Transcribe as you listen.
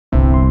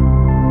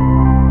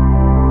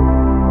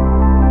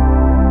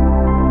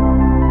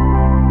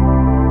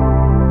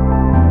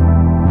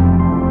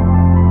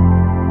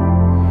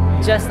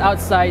just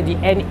outside the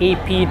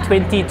NAP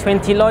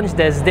 2020 launch,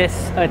 there's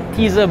a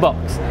teaser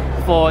box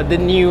for the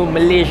new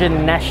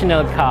Malaysian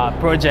national car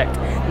project.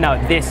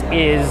 Now, this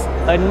is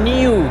a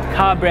new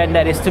car brand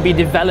that is to be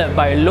developed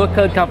by a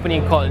local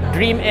company called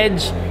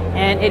DreamEdge,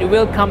 and it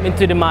will come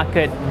into the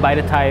market by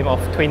the time of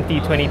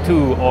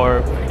 2022, or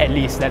at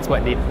least that's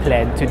what they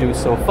plan to do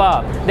so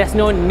far. There's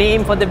no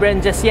name for the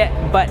brand just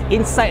yet, but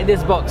inside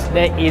this box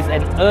there is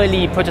an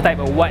early prototype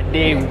of what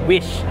they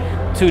wish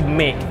to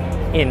make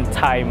in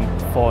time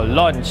for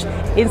launch.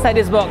 Inside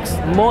this box,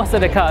 most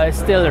of the car is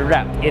still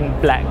wrapped in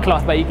black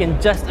cloth, but you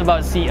can just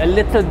about see a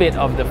little bit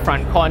of the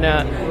front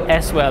corner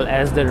as well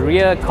as the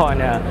rear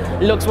corner.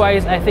 Looks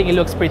wise, I think it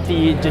looks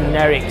pretty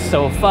generic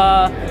so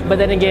far, but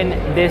then again,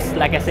 this,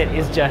 like I said,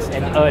 is just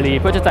an early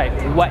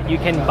prototype. What you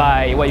can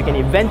buy, what you can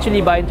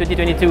eventually buy in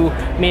 2022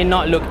 may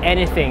not look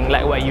anything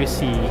like what you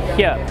see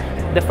here.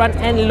 The front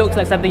end looks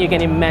like something you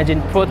can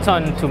imagine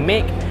Proton to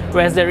make,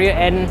 whereas the rear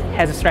end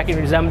has a striking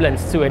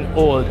resemblance to an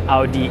old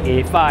Audi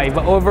A5.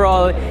 But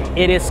overall,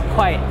 it is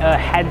quite a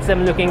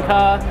handsome looking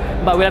car,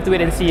 but we'll have to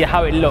wait and see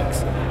how it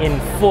looks in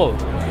full.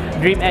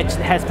 DreamEdge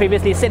has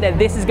previously said that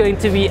this is going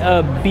to be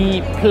a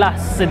B+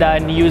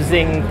 sedan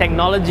using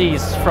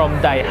technologies from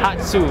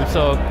Daihatsu,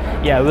 so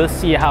yeah, we'll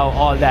see how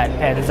all that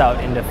pans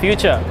out in the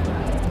future.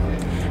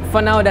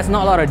 For now, there's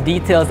not a lot of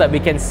details that we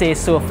can say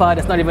so far.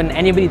 There's not even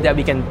anybody that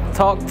we can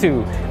talk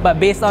to.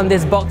 But based on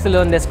this box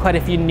alone, there's quite a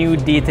few new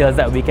details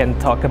that we can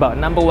talk about.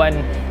 Number one,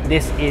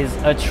 this is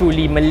a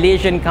truly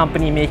Malaysian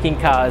company making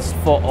cars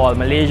for all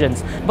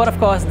Malaysians. But of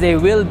course, there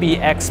will be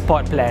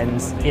export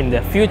plans in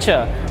the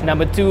future.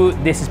 Number two,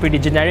 this is pretty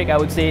generic, I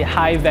would say.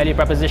 High value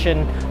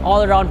proposition,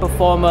 all-around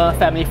performer,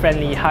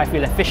 family-friendly, high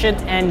fuel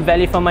efficient, and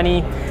value for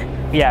money.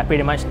 Yeah,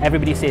 pretty much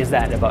everybody says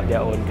that about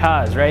their own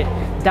cars, right?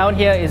 Down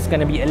here is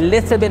going to be a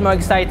little bit more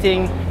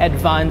exciting.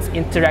 Advanced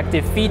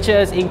interactive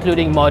features,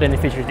 including modern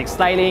futuristic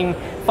styling,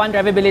 fun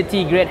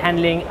drivability, great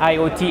handling,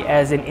 IoT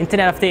as in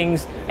Internet of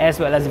Things, as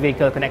well as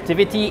vehicle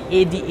connectivity,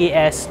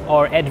 ADAS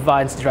or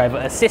advanced driver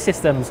assist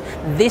systems.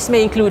 This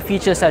may include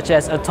features such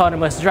as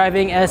autonomous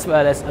driving as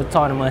well as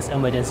autonomous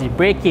emergency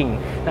braking.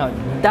 Now,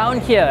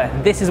 down here,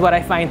 this is what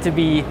I find to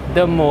be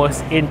the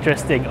most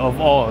interesting of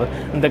all.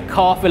 The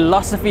core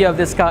philosophy of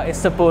this car is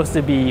supposed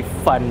to be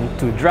fun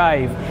to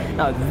drive.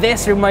 Now,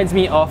 this reminds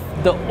me of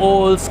the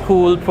old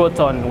school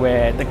Proton,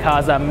 where the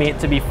cars are made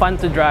to be fun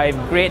to drive,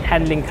 great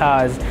handling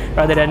cars,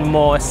 rather than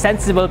more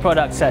sensible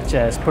products such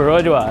as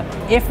Perodua.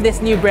 If this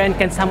new brand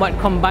can somewhat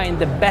combine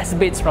the best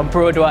bits from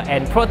Perodua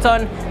and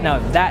Proton, now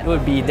that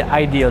would be the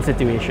ideal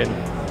situation.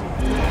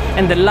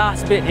 And the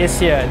last bit is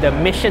here, the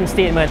mission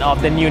statement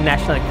of the new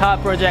national car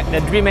project, the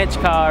DreamEdge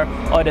car,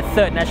 or the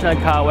third national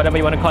car, whatever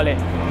you want to call it.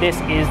 This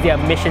is their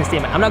mission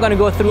statement. I'm not going to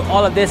go through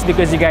all of this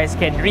because you guys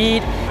can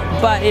read,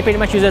 but it pretty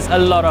much uses a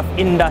lot of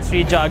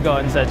industry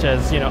jargon such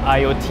as,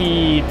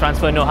 IoT,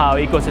 transfer know-how,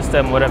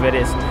 ecosystem, whatever it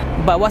is.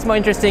 But what's more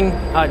interesting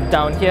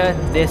down here,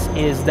 this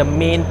is the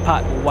main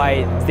part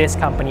why this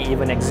company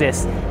even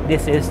exists.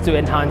 This is to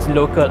enhance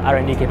local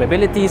R&D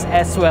capabilities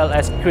as well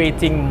as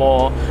creating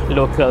more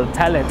local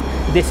talent.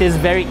 This is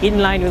very in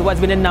line with what's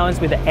been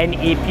announced with the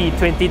NAP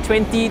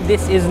 2020.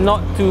 This is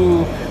not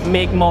to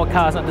make more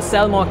cars, not to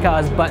sell more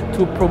cars, but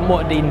to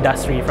promote the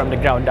industry from the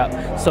ground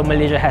up. So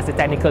Malaysia has the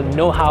technical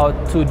know-how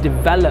to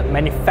develop,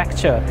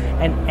 manufacture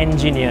and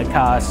engineer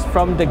cars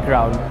from the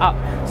ground up.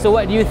 So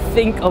what do you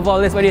think of all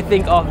this? What do you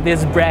think of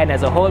this brand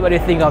as a whole? What do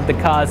you think of the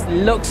car's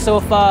look so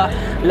far?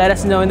 Let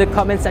us know in the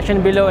comment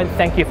section below, and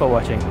thank you for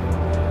watching.